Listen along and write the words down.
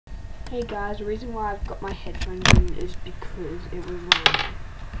Hey guys, the reason why I've got my headphones in is because it was raining.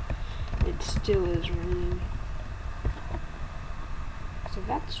 It still is raining. So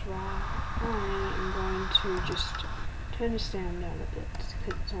that's why I am going to just turn the sound down a bit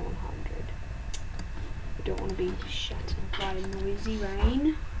because it's on 100. I don't want to be shut in by noisy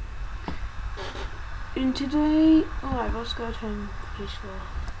rain. And today, I've also got to turn peaceful.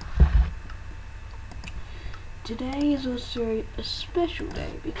 Today is also a special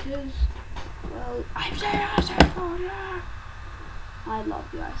day because, well, I'm saying Ice Age 4, yeah! I love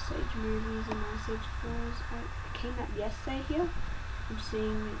the Ice Age movies and Ice Age 4s. It came out yesterday here. I'm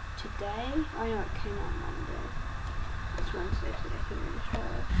seeing it today. I know it came out Monday. It's Wednesday today here in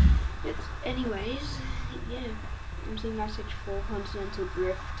Australia. Anyways, yeah. I'm seeing Ice Age 4 Continental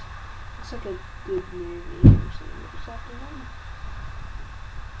Drift. It's like a good movie. I'm seeing it this afternoon.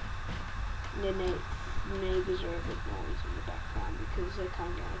 And the neighbours are a bit noisy in the background because they're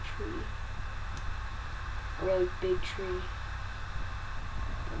cutting down a tree. A really big tree.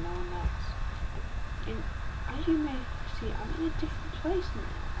 But no one likes. And as you may see, I'm in a different place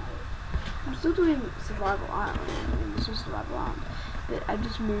now. I'm still doing Survival Island. This is Survival Island. But I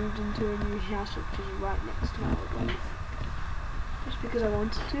just moved into a new house which is right next to my old one. Just because I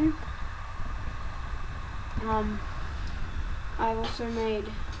wanted to. I've also made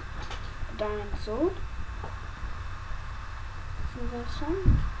a diamond sword. For this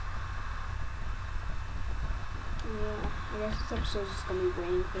one. Yeah, I guess this episode is going to be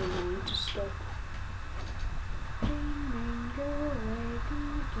waiting for the rain to stop.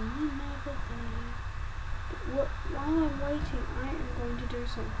 But while I'm waiting, I am going to do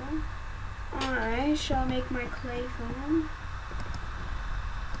something. I shall make my clay farm.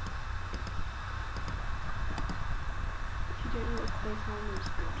 If you don't know what a clay farm is,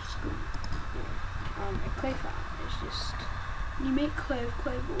 go to school. Yeah. A clay farm is just, you make clay of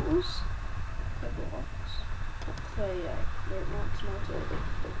clay balls, clay blocks, or clay, they're not melted,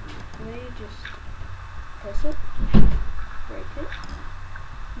 but they just press it, break it,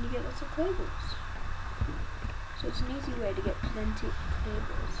 and you get lots of clay balls. So it's an easy way to get plenty of clay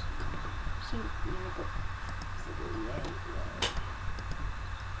balls. See, I've got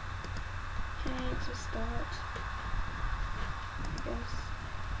okay, it's a start, I guess.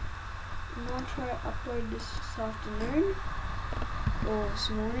 I'm going to try to upload this afternoon, or this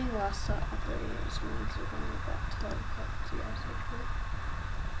morning. Last time uploading it this morning, so we're going to about 12 o'clock to the Ice Age 4.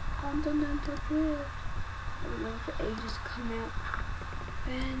 Continental Drift. I've been waiting for ages to come out,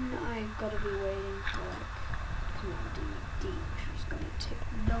 and I've got to be waiting for come out DVD, which is going to take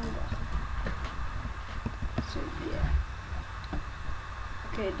longer. So yeah.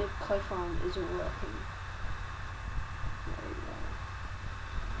 Okay, the clay farm isn't working very well.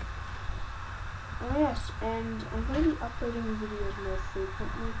 Oh yes, and I'm going to be uploading videos more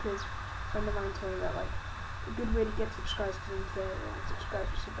frequently because a friend of mine told me that a good way to get subscribers is to subscribe.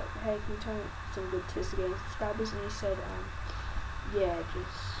 She said hey, can you tell me some good tips to getting subscribers? And he said, yeah,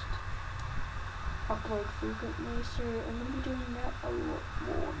 just upload frequently. So I'm going to be doing that a lot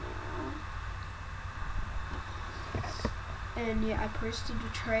more now. And yeah, I posted the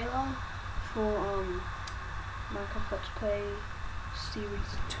trailer for Minecraft Let's Play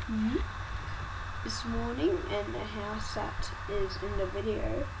Series 2 this morning, and the house that is in the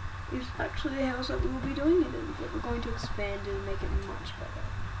video is actually the house that we will be doing it in, but we're going to expand it and make it much better.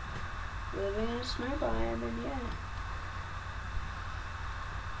 We're living in a snow biome, and yeah.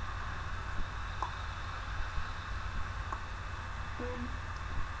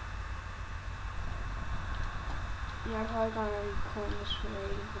 Yeah, I'm probably going to be recording this for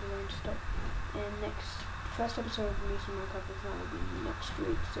waiting for the rain to stop. And first episode of News in Minecraft is going to be next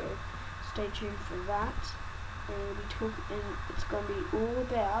week, so stay tuned for that. And we'll be talking, and it's going to be all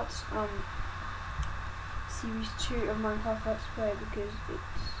about Series 2 of Minecraft Let's Play, because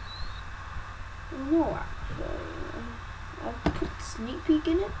it's, well, no, actually, I've put a sneak peek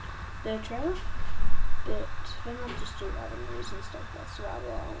in it, the trailer, but then I'll just do other news and stuff like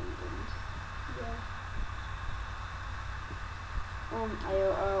Survival Island, and yeah. I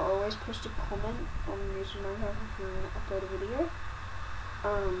always post a comment on News in Minecraft if you want to upload a video.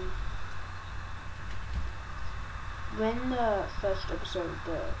 When the first episode of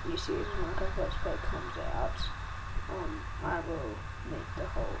the new series of Minecraft Let's Play comes out, I will make the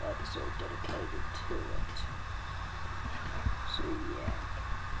whole episode dedicated to it. So yeah.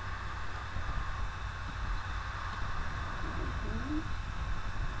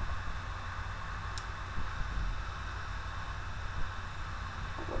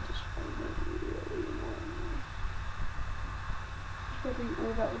 What is really annoying me? That's probably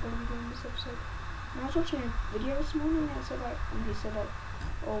all that we're going to be doing this episode. I was watching a video this morning and he said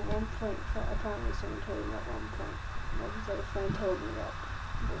Or 1 point, apparently someone told me at 1 point. Like his other friend told me that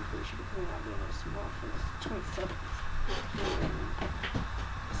we should be coming out the end of this month, and it's 27th.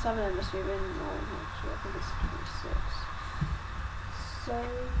 7 must be in 9, actually, I think it's 26. So,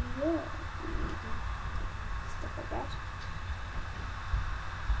 yeah. Stuff like that.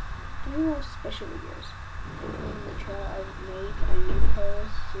 Do more special videos. In the trailer I've made a new Power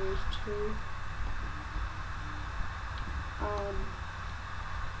Series 2.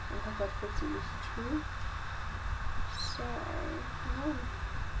 I think that's for Series 2. So,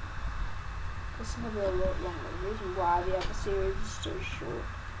 this is going to be a lot longer. The reason why the other series is so short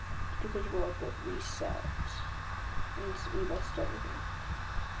is because we're like with resets and we lost everything.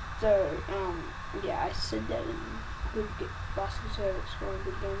 So, yeah, I said that in Good last episode of Exploring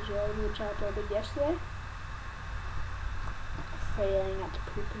Good Games World, which I uploaded yesterday. Failing at the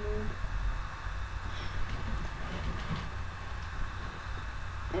poop mood.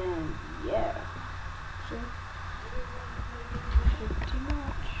 And yeah, so pretty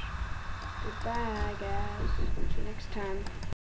much. Goodbye, guys. Until next time.